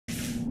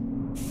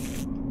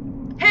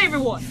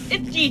everyone,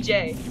 it's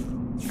DJ.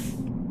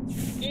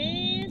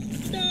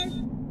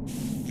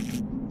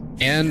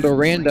 And a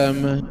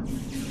random.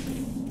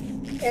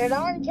 And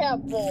I'm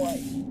Catboy.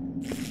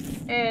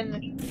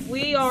 And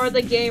we are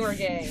the Gamer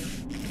Gang.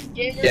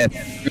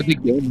 Yes, you're the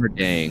Gamer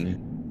Gang.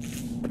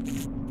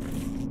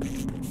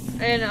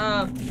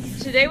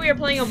 And today we are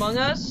playing Among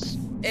Us.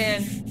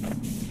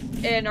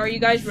 And are you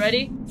guys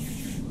ready?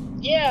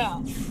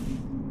 Yeah.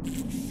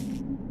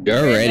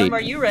 You're ready.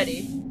 Are you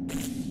ready?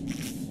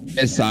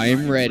 Yes,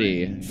 I'm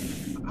ready.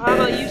 How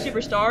about you,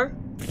 Superstar?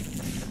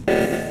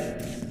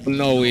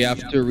 No, we have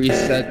to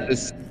reset the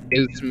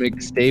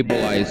seismic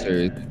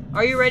stabilizers.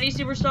 Are you ready,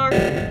 Superstar?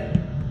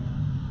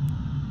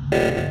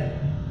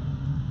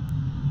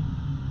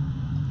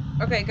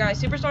 Okay,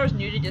 guys, Superstar is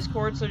new to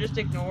Discord, so just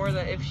ignore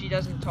that if she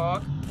doesn't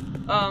talk.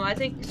 I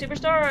think,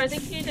 Superstar, I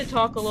think you need to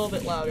talk a little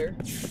bit louder.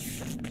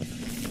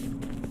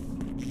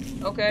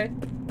 Okay?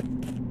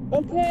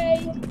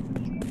 Okay.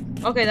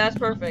 Okay, that's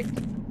perfect.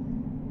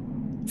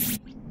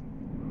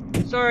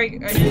 Sorry,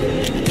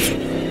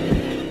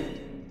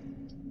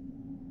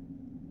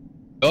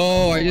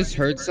 Oh, I just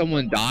heard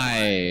someone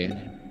die.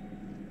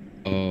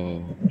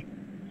 Oh.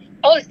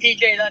 Oh, it's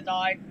DJ that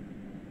died.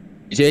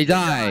 Jay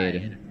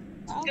died.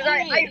 Because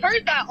I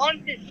heard that on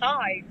his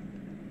side.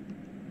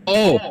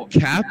 Oh,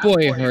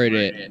 Catboy heard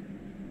it.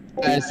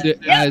 As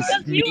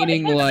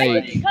meaning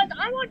like Because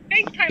I'm on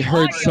FaceTime he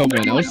heard audio. someone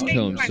I'm on else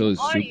kill him, FaceTime so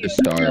it's audio.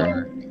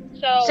 Superstar.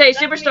 So Say,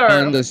 that Superstar.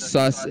 On the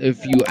sus,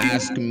 if you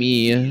ask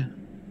me.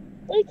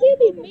 Well, it can't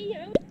be me.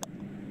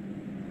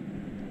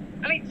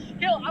 I mean,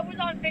 still, I was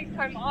on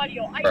FaceTime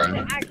audio. I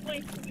could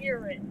actually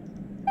hear it.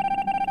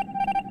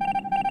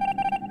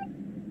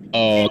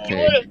 Oh, If you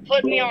okay. would have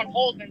put me on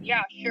hold, then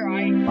yeah, sure,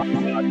 I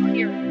could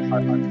hear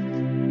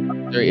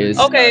it. There is.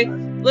 Okay,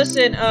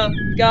 listen,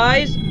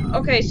 guys.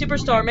 Okay,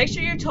 Superstar, make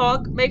sure you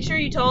talk. Make sure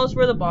you tell us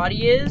where the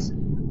body is.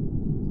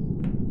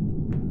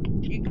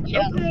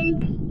 Yeah. Okay.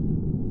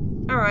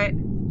 Alright.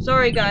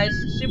 Sorry, guys.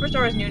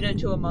 Superstar is new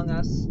to Among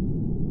Us.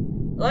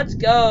 Let's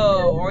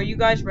go. Are you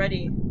guys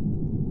ready?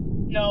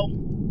 No.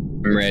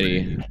 I'm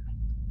ready.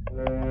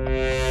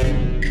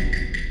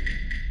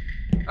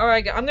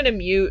 Alright, I'm gonna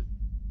mute.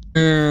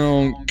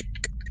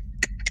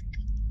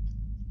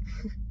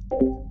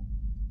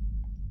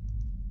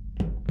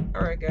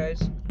 Alright,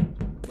 guys.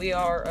 We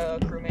are,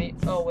 crewmate.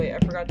 Oh, wait, I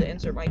forgot to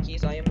insert my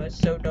keys. I am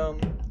so dumb.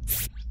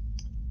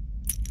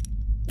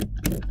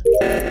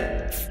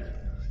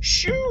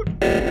 Shoot!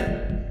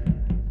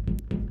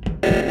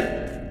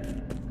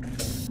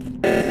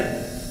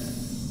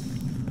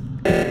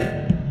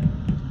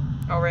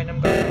 Oh, random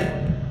gun.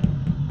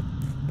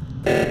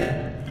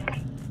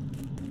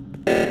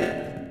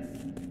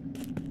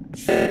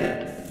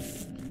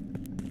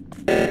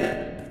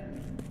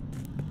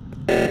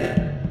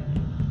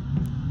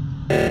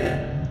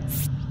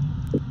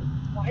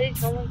 Why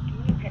is no one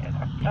doing it?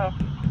 Oh.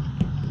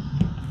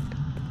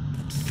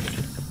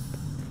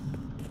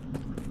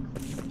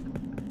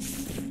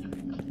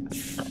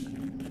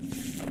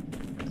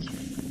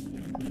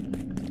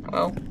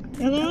 Oh.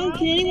 Hello?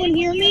 Can anyone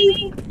hear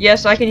me?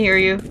 Yes, I can hear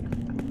you.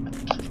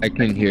 I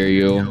can hear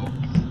you.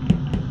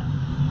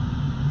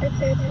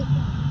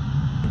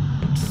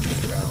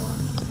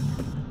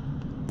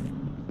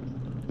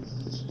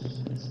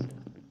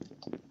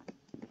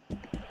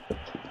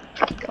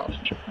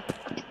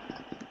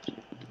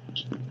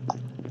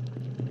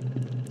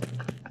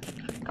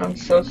 I'm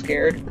so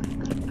scared.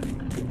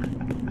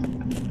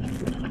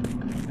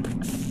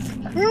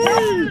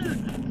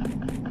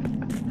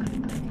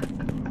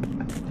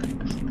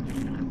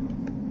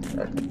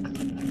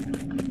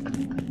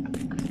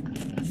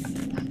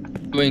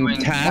 Doing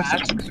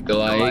tasks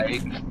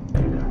like.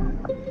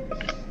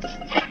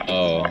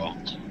 Oh.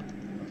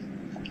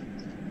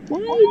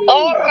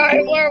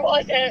 Alright, where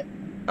was it?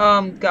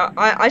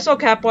 I saw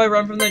Catboy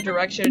run from the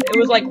direction. It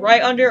was like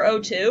right under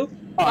O2.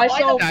 I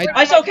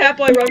saw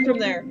Catboy run from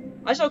there.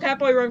 I saw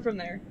Catboy run from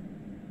there.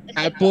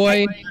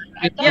 Catboy?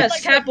 Yes,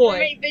 like, Catboy.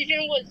 My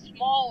vision was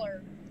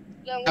smaller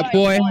than what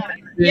Catboy? I thought.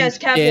 Yes,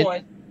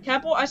 Catboy.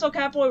 Catboy. I saw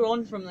Catboy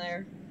run from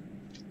there.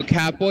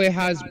 Catboy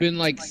has been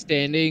like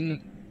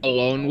standing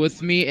alone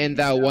with me in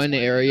that one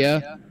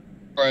area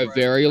for a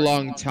very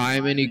long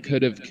time, and he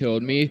could have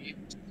killed me.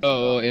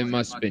 So it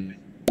must have been.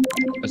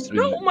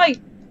 No, my.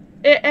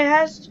 It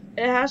has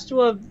to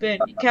have been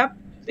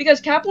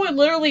because Catboy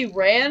literally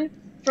ran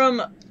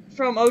from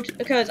O2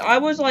 because I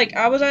was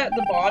at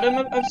the bottom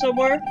of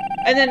somewhere,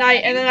 and then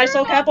I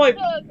saw Catboy.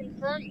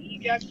 Confirm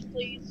eject,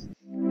 please.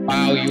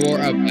 Wow, you're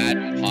a bad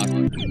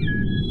imposter.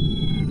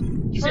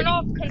 Turn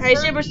off confirm Hey,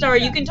 Superstar,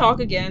 eject. you can talk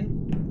again.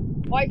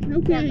 Why?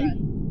 Okay.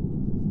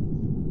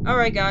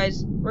 Alright,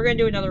 guys, we're gonna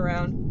do another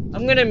round.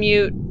 I'm gonna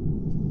mute.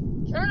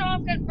 Turn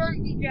off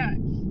confirm eject.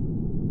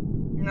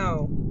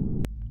 No.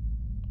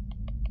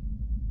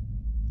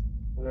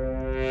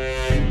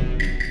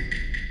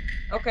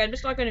 Okay, I'm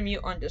just not gonna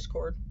mute on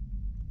Discord.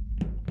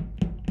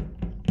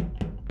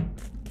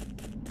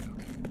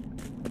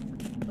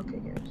 Okay,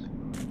 guys.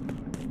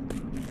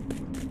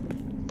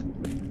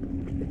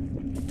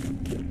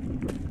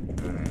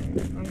 Alright.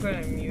 I'm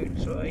gonna mute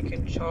so I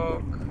can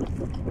talk.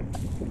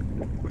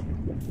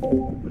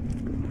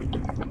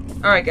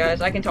 Alright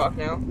guys, I can talk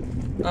now.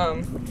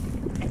 I'm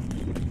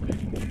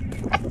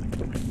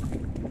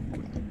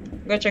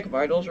gonna check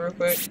vitals real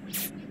quick.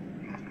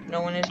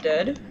 No one is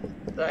dead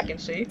that I can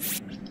see.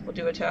 We'll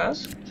do a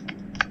task.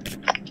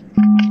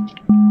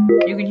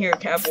 You can hear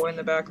Catboy in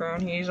the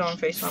background. He's on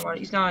FaceTime.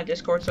 He's not on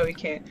Discord, so he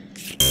can't.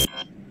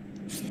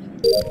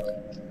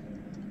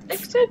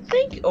 Except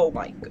thank you. Oh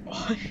my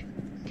god.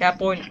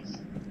 Catboy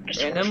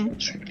random.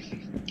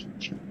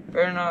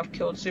 Better not have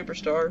killed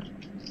Superstar.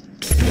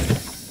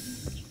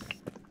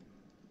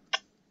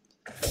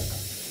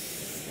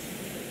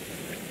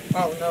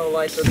 Oh no,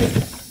 lights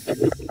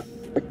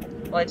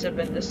have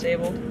been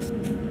disabled.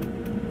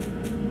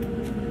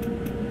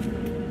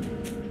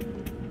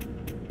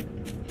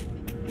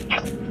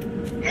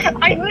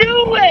 I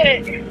knew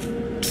it!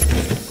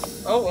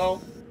 Oh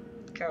well.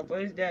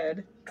 Cowboy's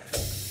dead.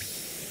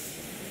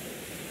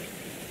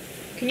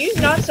 Can you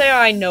not say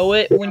I know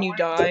it when you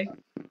die?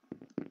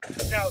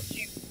 No,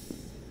 you.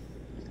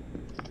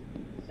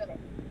 Shut up.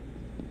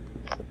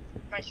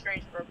 My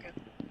screen's broken.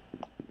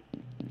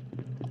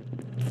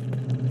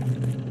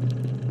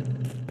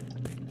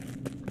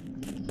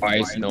 Why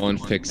is no one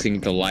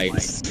fixing the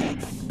lights?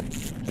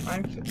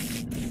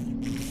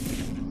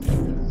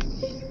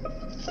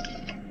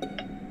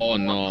 Oh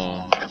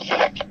no.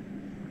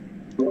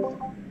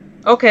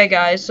 Okay,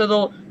 guys.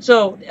 So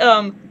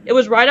it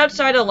was right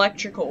outside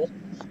electrical.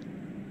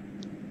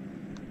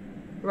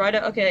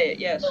 Okay,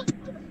 yes.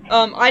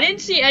 I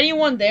didn't see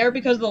anyone there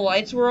because the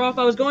lights were off.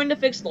 I was going to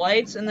fix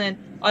lights, and then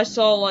I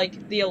saw,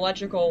 like, the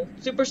electrical.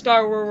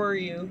 Superstar, where were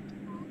you?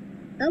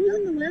 I was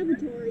in the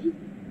laboratory.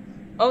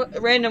 Oh,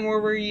 Random, where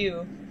were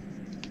you?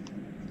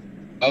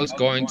 I was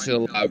going to the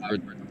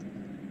laboratory.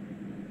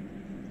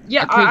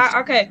 Yeah,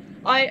 okay.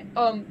 I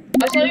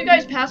saw you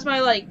guys pass my,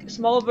 like,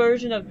 small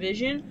version of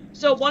vision,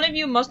 so one of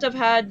you must have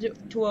had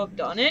to have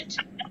done it.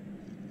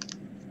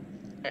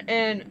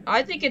 And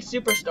I think it's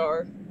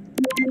Superstar.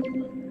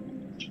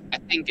 I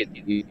think it's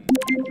you.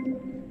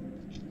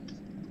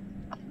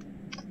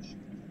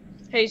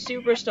 Hey,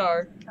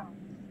 Superstar.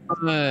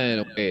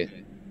 Wait.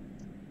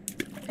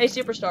 Hey,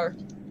 Superstar.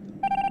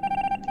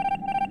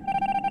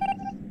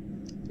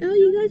 Oh,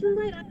 you guys were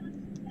right.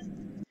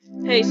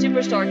 Hey,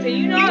 Superstar, can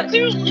you not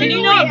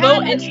had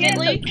vote a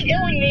instantly? chance of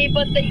killing me,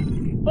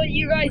 but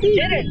you guys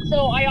didn't,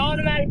 so I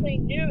automatically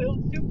knew it was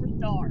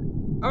Superstar.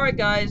 Alright,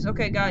 guys.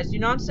 Okay, guys. Do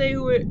not say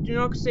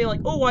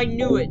like, oh, I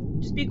knew it.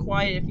 Just be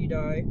quiet if you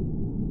die.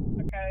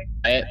 Okay.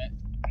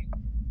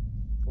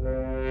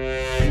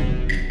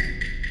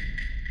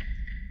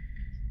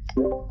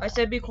 I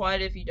said be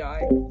quiet if you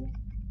die.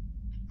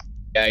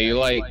 Yeah, you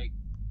like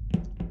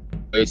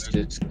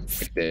wasted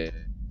it.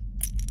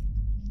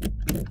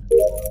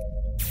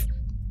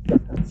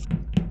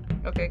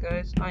 Okay,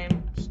 guys. I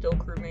am still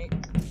crewmate.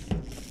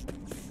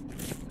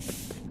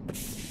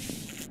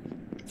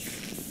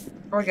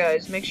 Alright,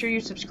 guys. Make sure you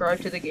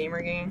subscribe to the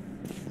Gamer Game.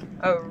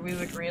 We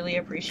would really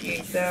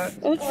appreciate that.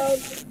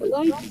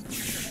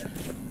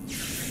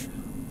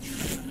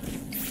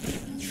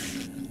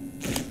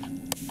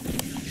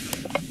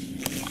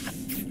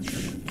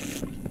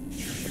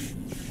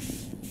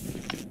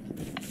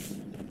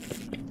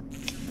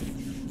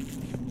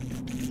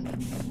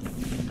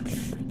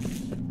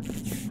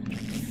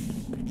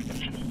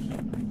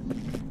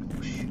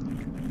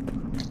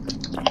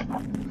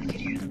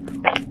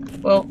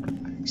 Well,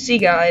 see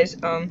guys,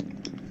 oh,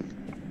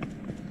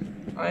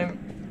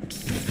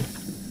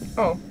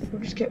 who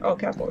just came? Oh,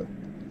 Catboy.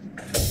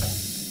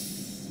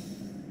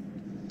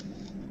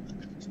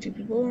 There's two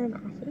people are in the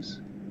office.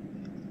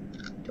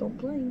 Don't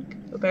blink.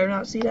 I better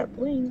not see that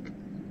blink.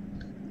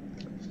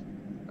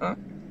 Huh?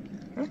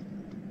 Oh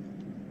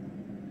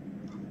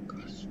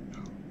gosh, no.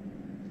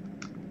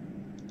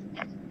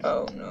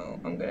 Oh no,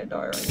 I'm gonna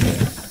die right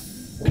now.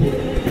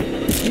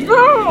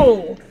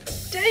 No!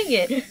 Dang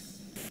it!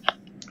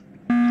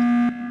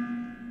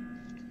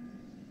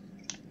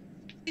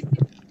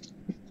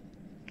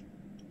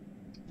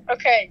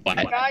 Okay, What?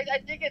 guys, I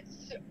think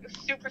it's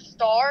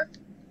Superstar,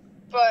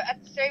 but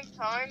at the same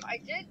time, I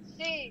did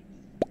see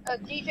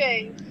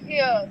DJ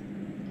here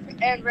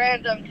and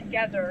Random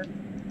together.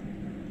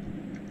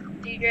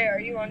 DJ, are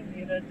you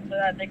unmuted so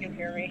that they can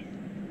hear me?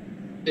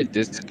 It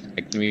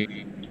disconnected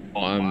me.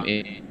 What?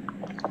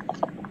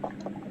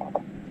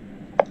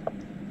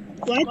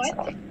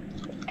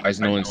 Why is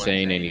no one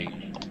saying anything?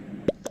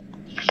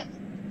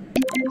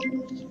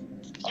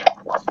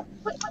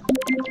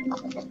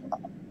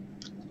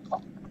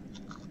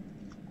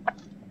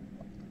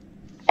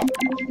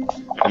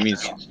 That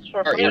means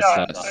our ear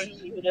sus.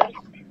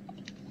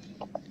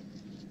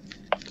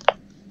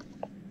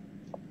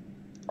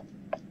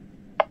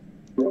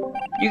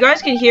 You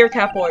guys can hear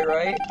Catboy,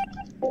 right?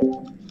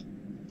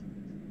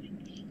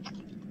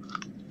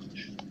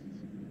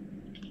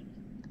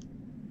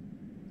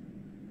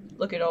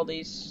 Look at all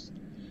these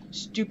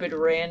stupid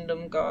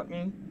random got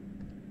me.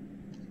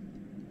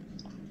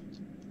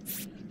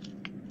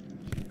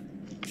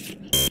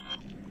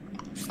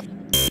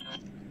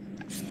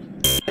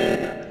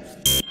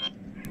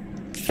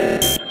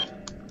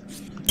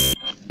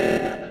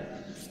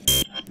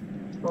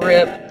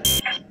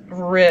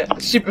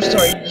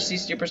 Superstar, you just see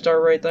Superstar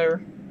right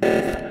there.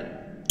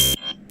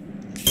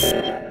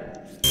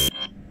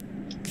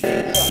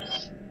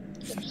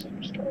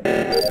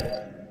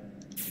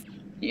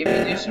 If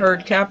you just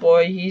heard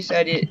Catboy, he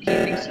said he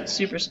thinks it's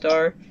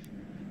Superstar.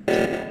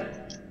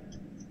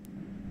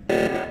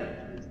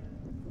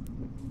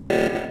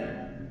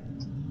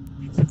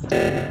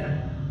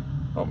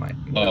 Oh my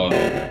god.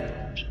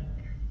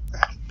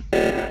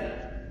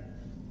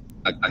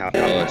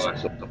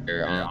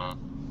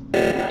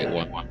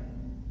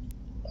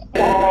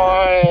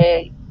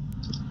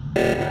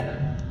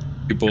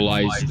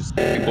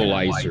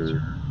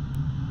 Equalizer.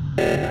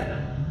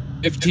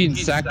 15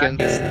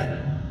 seconds.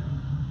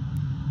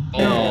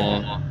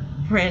 Oh.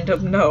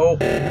 Random, no.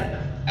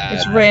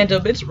 It's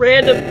random,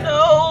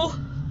 no!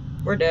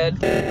 We're dead.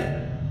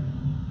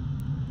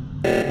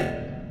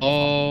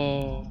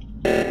 Oh.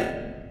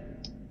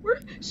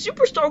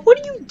 Superstar, what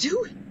are you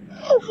doing?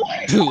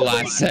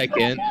 Last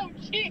second.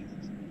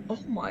 Oh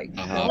my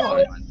That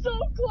god. was so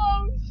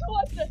close.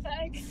 What the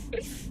heck?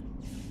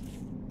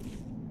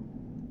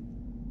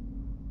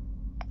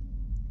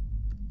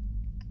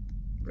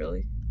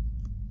 Really?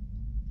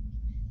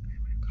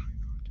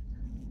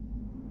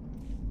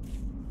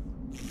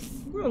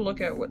 I'm gonna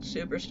look at what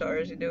Superstar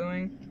is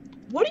doing.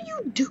 What do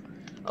you do?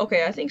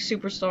 Okay, I think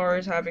Superstar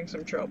is having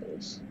some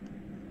troubles.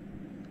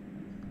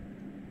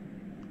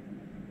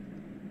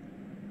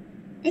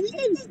 I think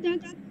I'm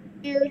stuck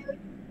there.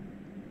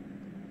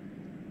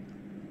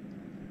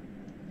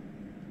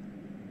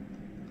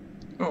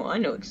 Oh, I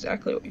know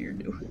exactly what you're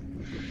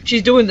doing.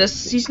 She's doing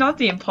this. She's not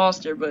the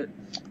imposter, but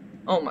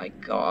oh my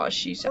gosh,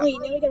 she's. Wait,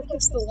 now we gotta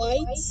fix the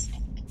lights.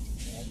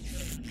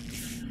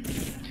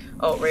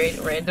 Oh,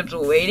 Random's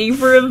waiting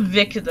for a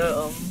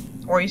victim,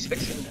 or he's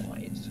fixing the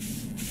lights.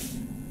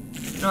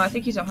 No, I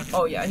think he's a.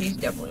 Oh yeah, he's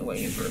definitely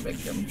waiting for a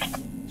victim.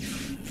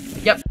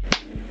 Yep.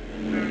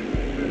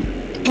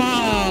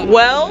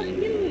 Well.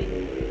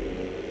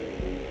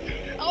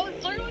 I was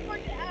literally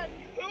going to ask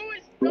who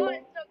is not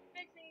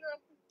fixing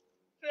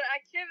the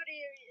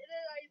activity, and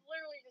then I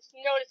literally just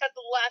noticed at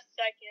the last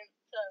second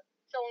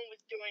someone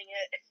was doing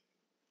it.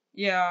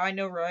 Yeah, I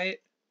know, right?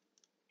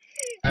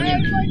 And I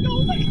was like,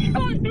 oh my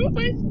god, who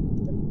is?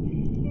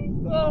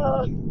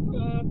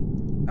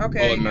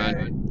 Okay. Oh, man.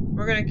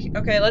 We're gonna.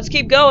 Okay, let's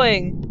keep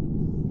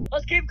going.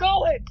 Let's keep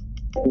going.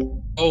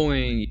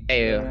 Going,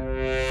 yeah.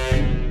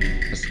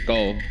 Let's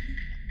go.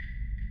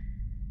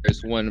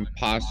 There's one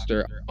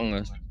imposter among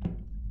us.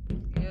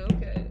 Yeah,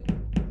 okay.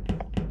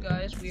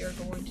 Guys, we are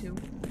going to.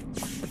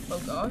 Oh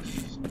gosh,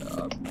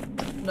 stop.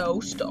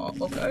 No,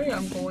 stop. Okay,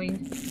 I'm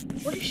going.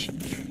 What is she?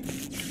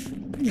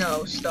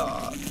 No,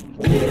 stop.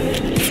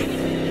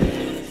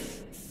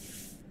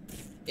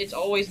 It's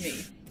always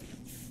me.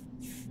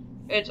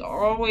 It's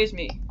always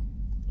me.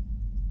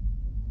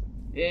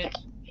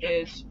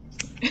 It's.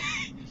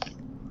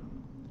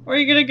 Where are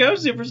you gonna go,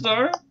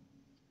 Superstar?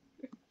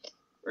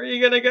 Where are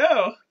you gonna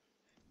go?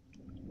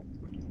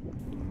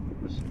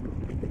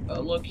 Oh,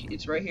 look,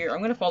 it's right here.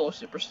 I'm gonna follow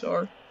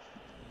Superstar.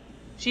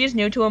 She is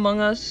new to Among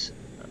Us.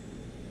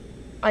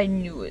 I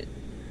knew it.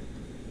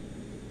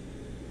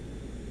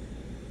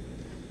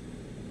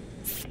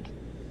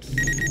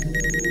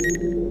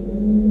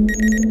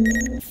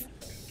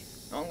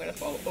 I'm gonna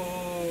follow.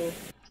 Oh.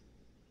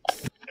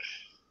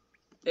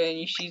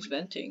 And she's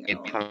venting.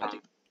 Oh, I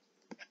think.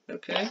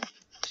 Okay.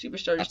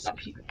 Superstar just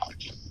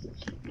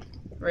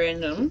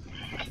random.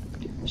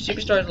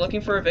 Superstar is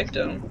looking for a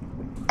victim.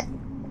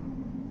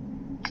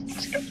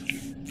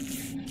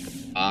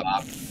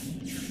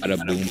 Bada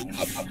boom.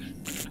 I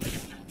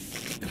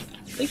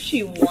think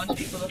she wants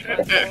people to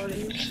find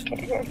bodies.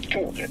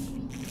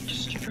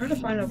 Just try to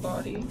find a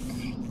body.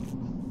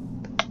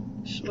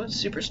 What's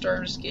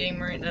Superstar's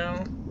game right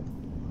now?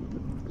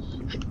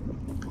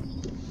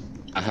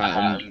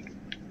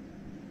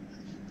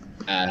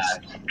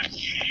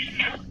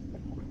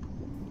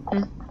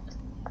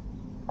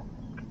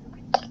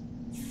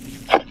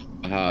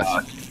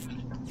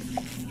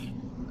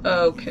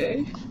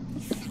 Okay.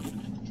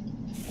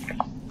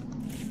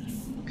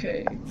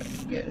 Okay,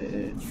 get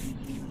it.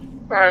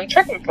 I'm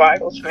checking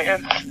vitals,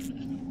 man.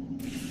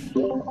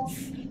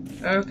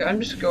 Okay,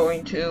 I'm just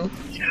going to.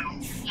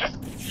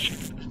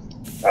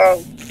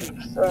 Oh,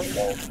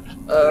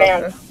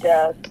 man,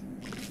 dead.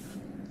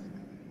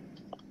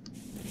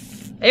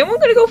 Anyone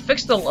gonna go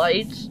fix the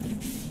lights?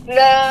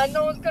 Nah,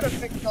 no one's gonna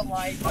fix the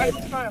light. I'm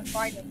just trying to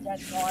find a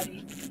dead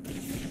body.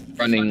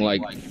 Running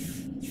like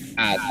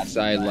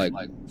outside, like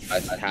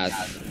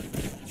past.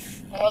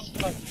 What's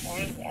my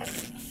point then?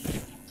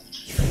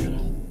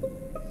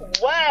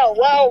 Wow,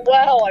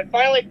 I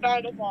finally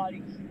found a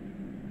body.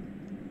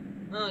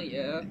 Oh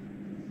yeah.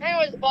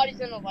 Anyways, the body's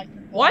in the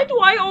electric. Why do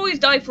I always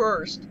die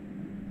first?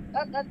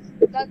 That's I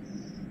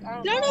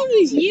don't Not know.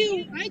 always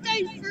you. I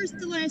died first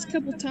the last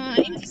couple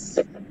times.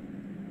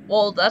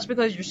 Well, that's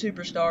because you're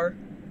Superstar.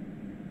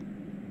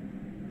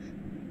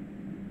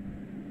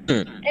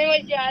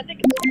 Anyways, yeah, I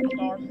think it's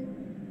Superstar.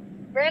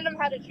 Random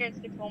had a chance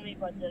to kill me,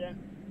 but didn't.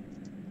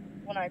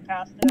 When I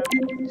passed him.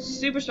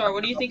 Superstar,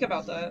 what do you think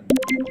about that?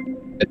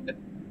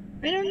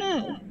 I don't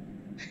know.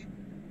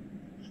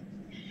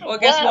 Well,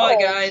 guess Wow. what,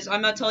 guys?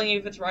 I'm not telling you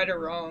if it's right or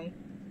wrong.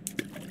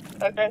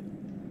 Okay.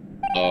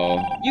 Oh.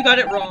 You got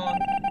it wrong.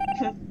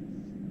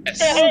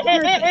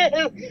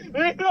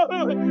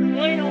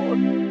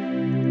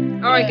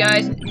 Alright,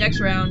 guys, next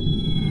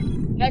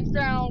round. Next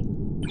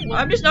round.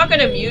 I'm just not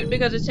gonna mute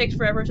because it takes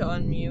forever to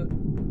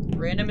unmute.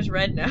 Random is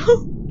red now.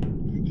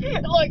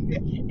 Look,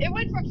 it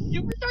went from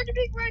superstar to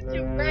being red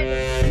to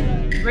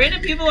random.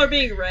 Random people are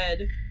being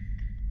red.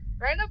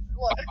 Random.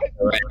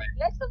 Look. Right.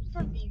 Next one's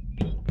for me.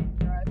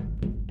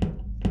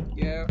 Red.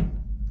 Yeah.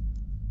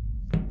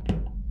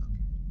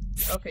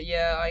 Okay,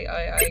 yeah,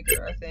 I agree,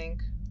 I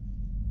think.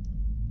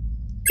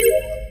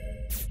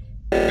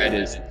 Red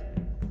is.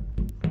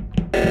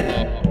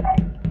 Oh.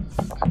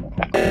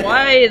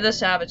 Why the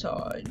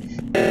sabotage?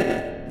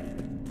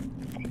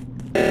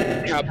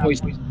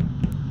 Cowboys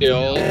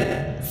still.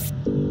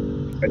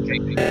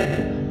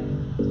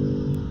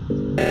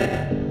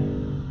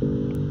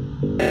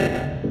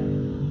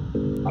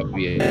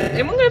 Obvious.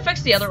 Anyone gonna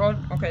fix the other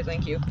one? Okay,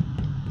 thank you.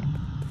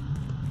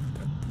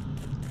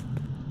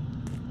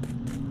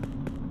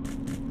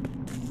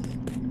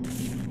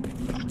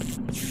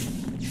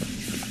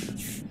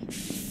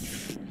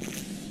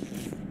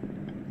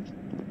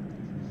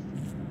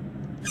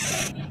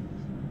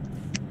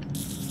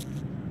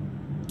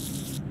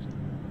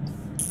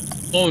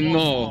 Oh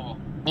no!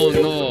 Oh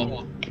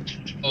no!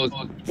 Close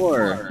the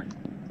door!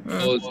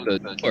 Close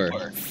the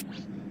door!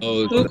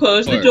 Who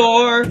closed the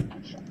door?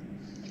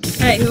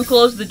 Hey, who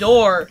closed the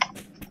door?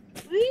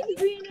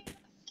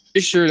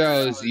 You sure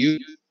that was you?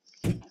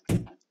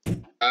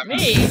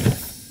 Me?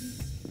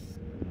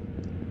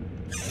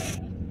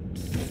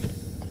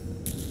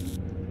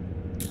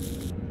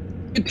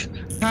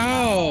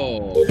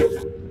 How?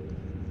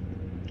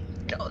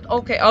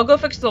 Okay, I'll go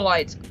fix the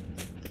lights.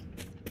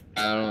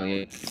 I don't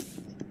yet.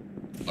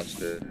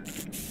 Watched it.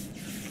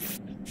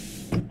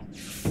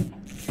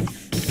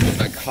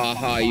 Like,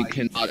 haha, you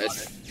cannot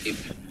escape.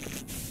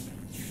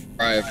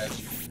 Right.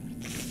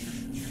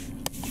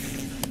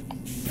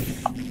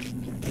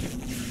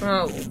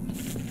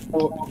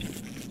 Oh.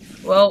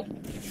 Well,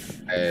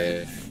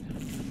 Hey,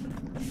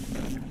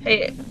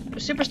 hey,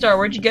 Superstar,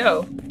 where'd you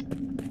go?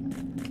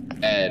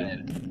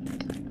 Ed.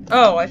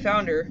 Oh, I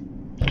found her.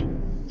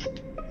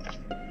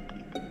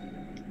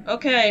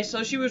 Okay,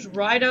 so she was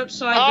right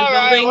outside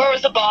the building. Where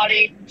was the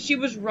body? She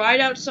was right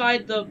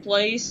outside the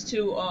place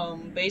to,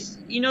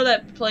 you know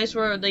that place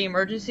where the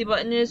emergency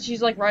button is?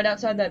 She's like right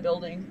outside that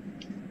building.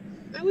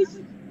 I was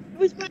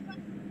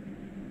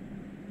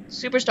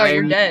Superstar,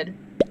 you're dead.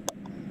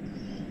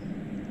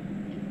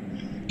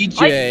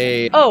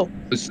 DJ Oh,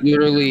 was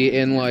literally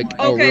in like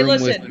a Okay, room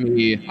listen. with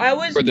me I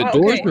was, where the okay.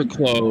 doors were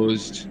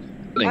closed.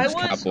 Thanks,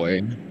 was-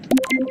 Catboy.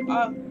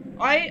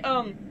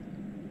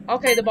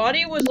 Okay, the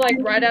body was like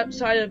right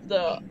outside of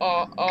the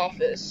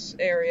office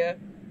area,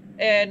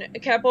 and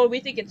Catboy, we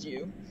think it's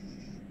you.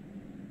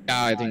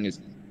 Yeah, I think it's.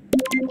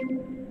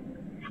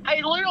 I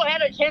literally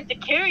had a chance to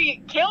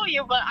kill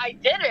you, but I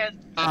didn't.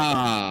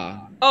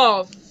 Ah.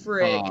 Oh,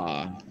 frick.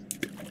 Ah.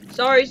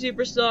 Sorry,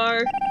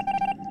 Superstar.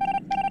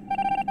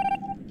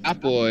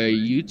 Catboy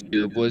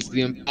YouTube was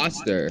the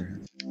imposter.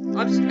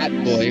 I'm just,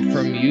 Catboy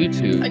from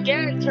YouTube.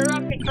 Again, turn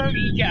off confirm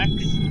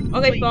ejects.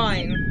 okay, Please.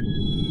 fine.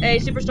 Hey,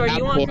 Superstar,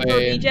 you want to confirm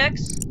Catboy.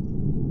 ejects?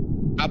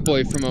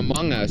 Catboy from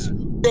Among Us.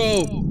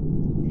 Bro!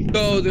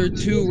 No, they're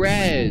two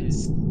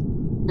reds.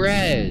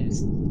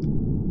 Reds.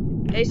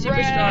 Hey,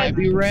 Superstar. Can't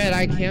be red.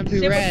 I can't be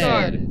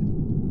Superstar. red.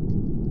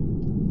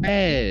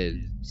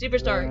 Red.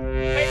 Superstar.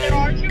 Wait, there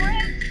are two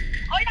reds?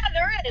 Oh yeah,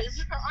 there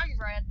is. I'm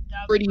red.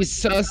 Pretty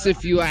sus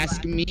if you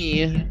ask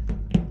me.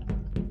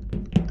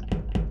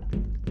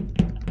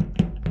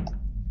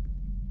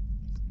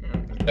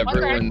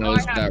 Everyone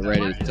knows that red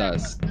is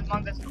sus.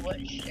 Among Us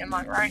glitch, am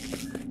I right?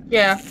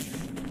 Yeah.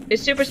 Hey,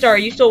 Superstar, are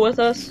you still with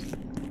us?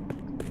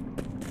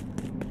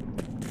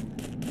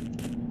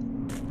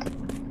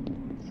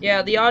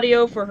 Yeah, the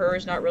audio for her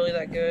is not really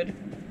that good.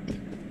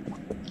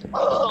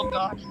 Oh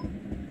gosh.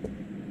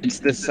 It's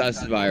the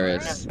sus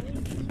virus.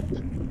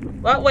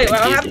 Well, wait,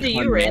 what happened to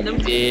you, Random?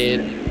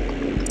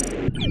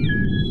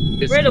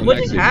 Random, what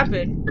just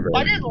happened?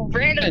 Why did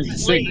random And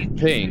sleep?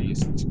 6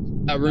 pings.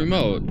 That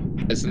remote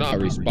has not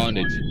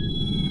responded.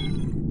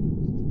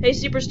 Hey,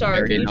 Superstar,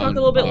 Very can you talk a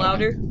little bit non-talk.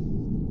 louder?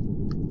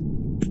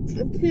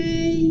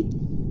 okay.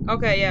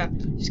 Okay, yeah.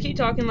 Just keep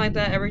talking like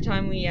that every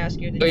time we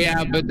ask you to. But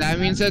yeah, but that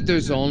means that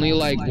there's only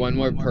like one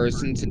more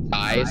person to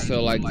die,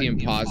 so like the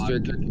imposter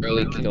can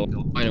really kill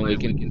one and we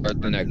can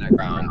start the next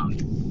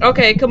round.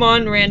 Okay, come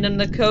on, Random.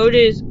 The code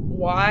is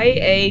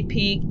YAPKIF.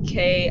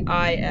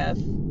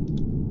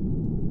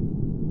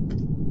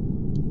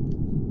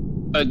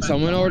 Did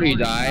someone already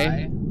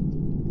die?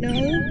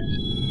 No.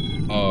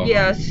 Oh.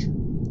 Yes.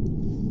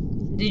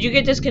 Did you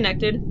get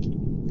disconnected?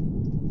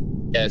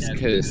 Yes,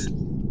 because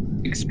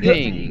it's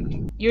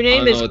ping. Your I name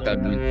don't is. know what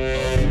that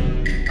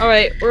means.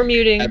 Alright, we're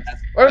muting.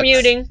 We're that's-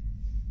 muting.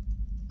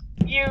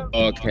 You.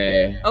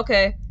 Okay.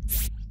 Okay.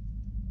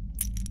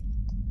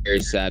 Very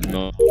sad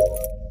moment.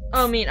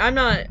 I mean, I'm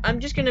not. I'm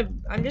just.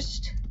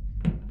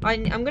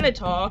 I'm gonna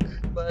talk,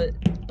 but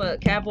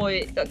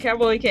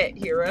Catboy can't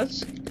hear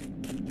us.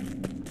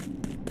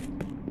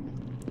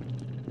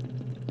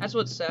 That's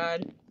what's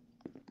sad.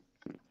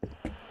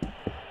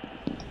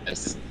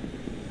 Yes.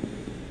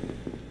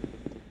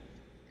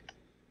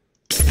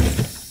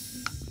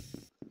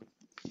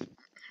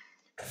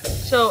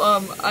 So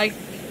I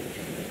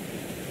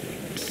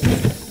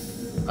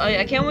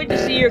can't wait to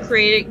see your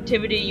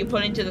creativity you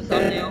put into the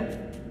thumbnail.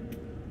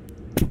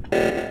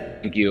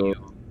 Thank you.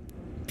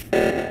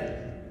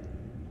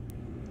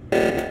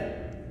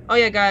 Oh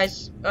yeah,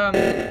 guys.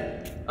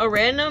 A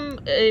random,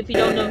 if you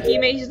don't know,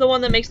 he's the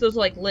one that makes those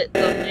like lit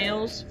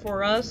thumbnails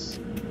for us.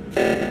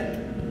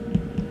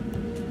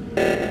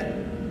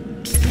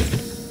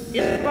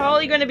 It's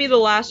probably going to be the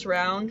last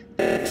round,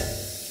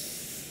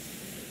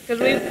 because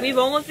we've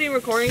almost been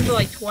recording for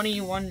like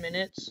 21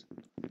 minutes.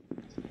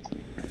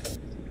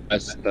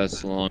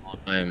 That's a long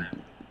time.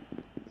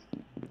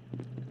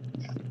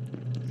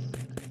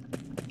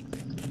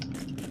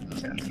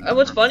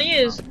 What's funny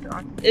is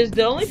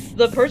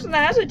the person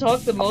that hasn't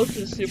talked the most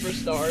is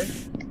Superstar.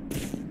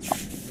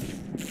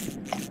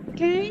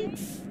 Okay.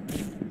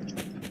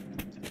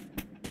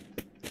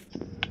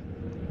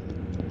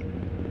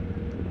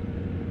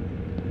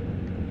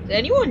 Has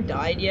anyone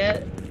died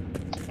yet?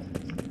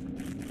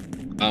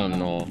 I don't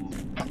know.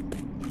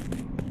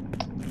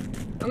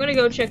 I'm gonna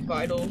go check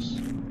vitals.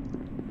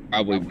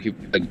 Probably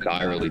people that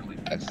die really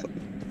fast.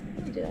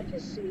 Did I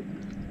just see?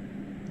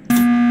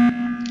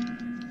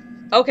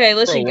 Okay,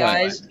 listen, For what?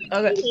 guys.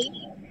 Okay.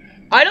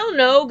 I don't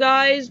know,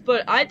 guys,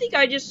 but I think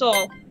I just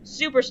saw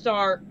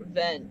Superstar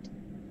vent.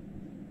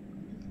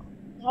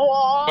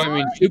 I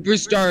mean,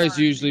 Superstar is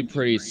usually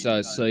pretty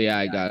sus, so yeah,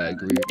 I gotta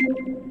agree.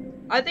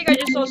 I think I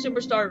just saw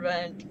Superstar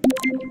vent.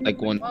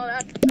 Like one Well,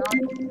 that's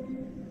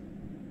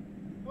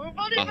We're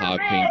voting haha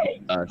for pink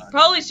me! sus.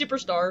 Probably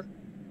Superstar.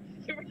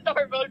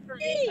 Superstar vote for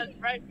me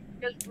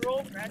because we're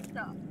all red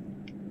stuff.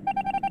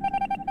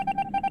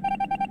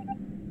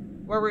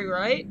 Were we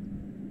right?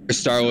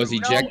 Superstar was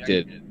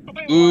ejected.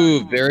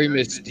 Ooh, very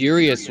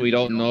mysterious. We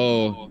don't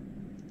know.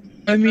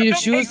 I mean, if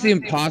she was the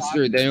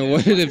imposter, then it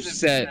would have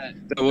said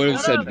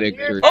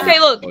victory. Okay,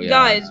 look, Oh, yeah.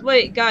 guys,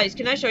 wait, guys,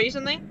 can I show you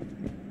something?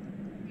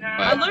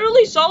 I Nah.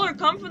 literally saw her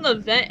come from the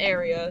vent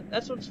area.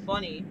 That's what's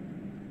funny.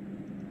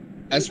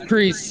 That's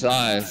pretty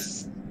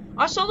sus.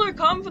 I saw her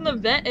come from the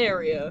vent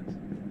area.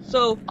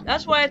 So,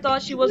 that's why I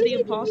thought she was the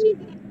imposter.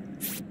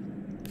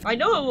 I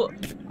know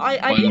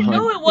I didn't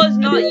know it was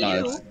not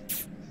you.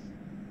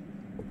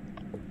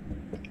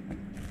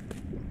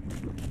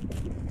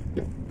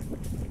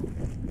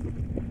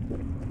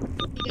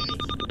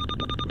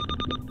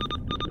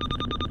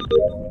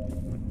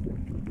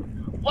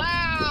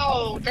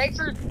 Wow! Thanks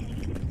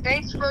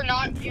for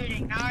not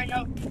muting. Now I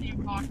know who's the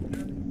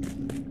imposter.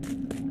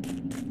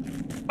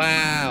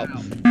 Wow.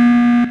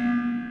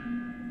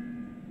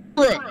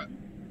 Bruh.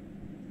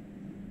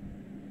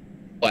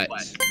 What?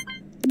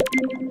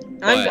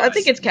 I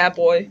think it's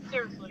Catboy.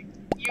 Seriously.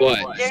 You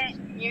What?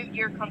 didn't mute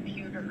your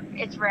computer.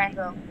 It's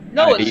random.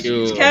 No, Are it's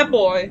you-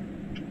 Catboy.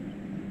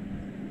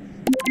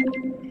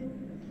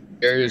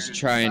 You're just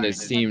trying to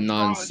seem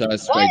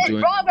non-sus by What is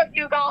doing. wrong with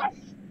you guys?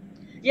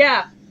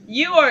 Yeah,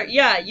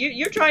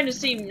 you're trying to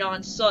seem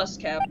non-sus,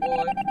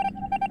 Catboy.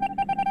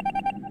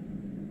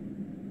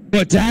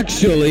 But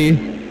actually,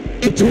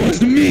 it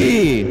was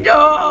me. No!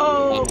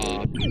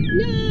 Aw.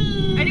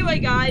 No. Anyway,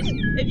 guys,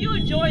 if you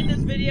enjoyed this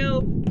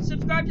video,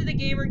 subscribe to the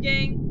Gamer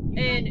Gang,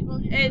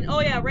 and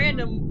oh yeah,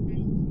 Random,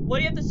 what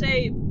do you have to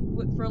say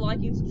for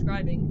liking and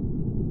subscribing?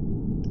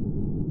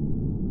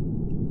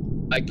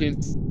 I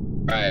can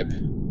subscribe.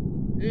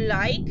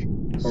 Like,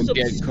 Or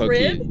get subscribe,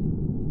 cookie.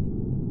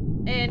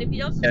 and if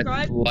you don't Yes,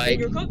 subscribe, like,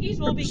 your cookies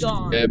will be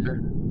gone. subscribe,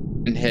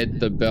 and hit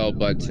the bell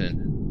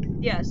button.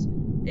 Yes,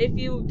 if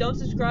you don't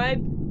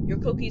subscribe, your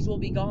cookies will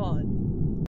be gone.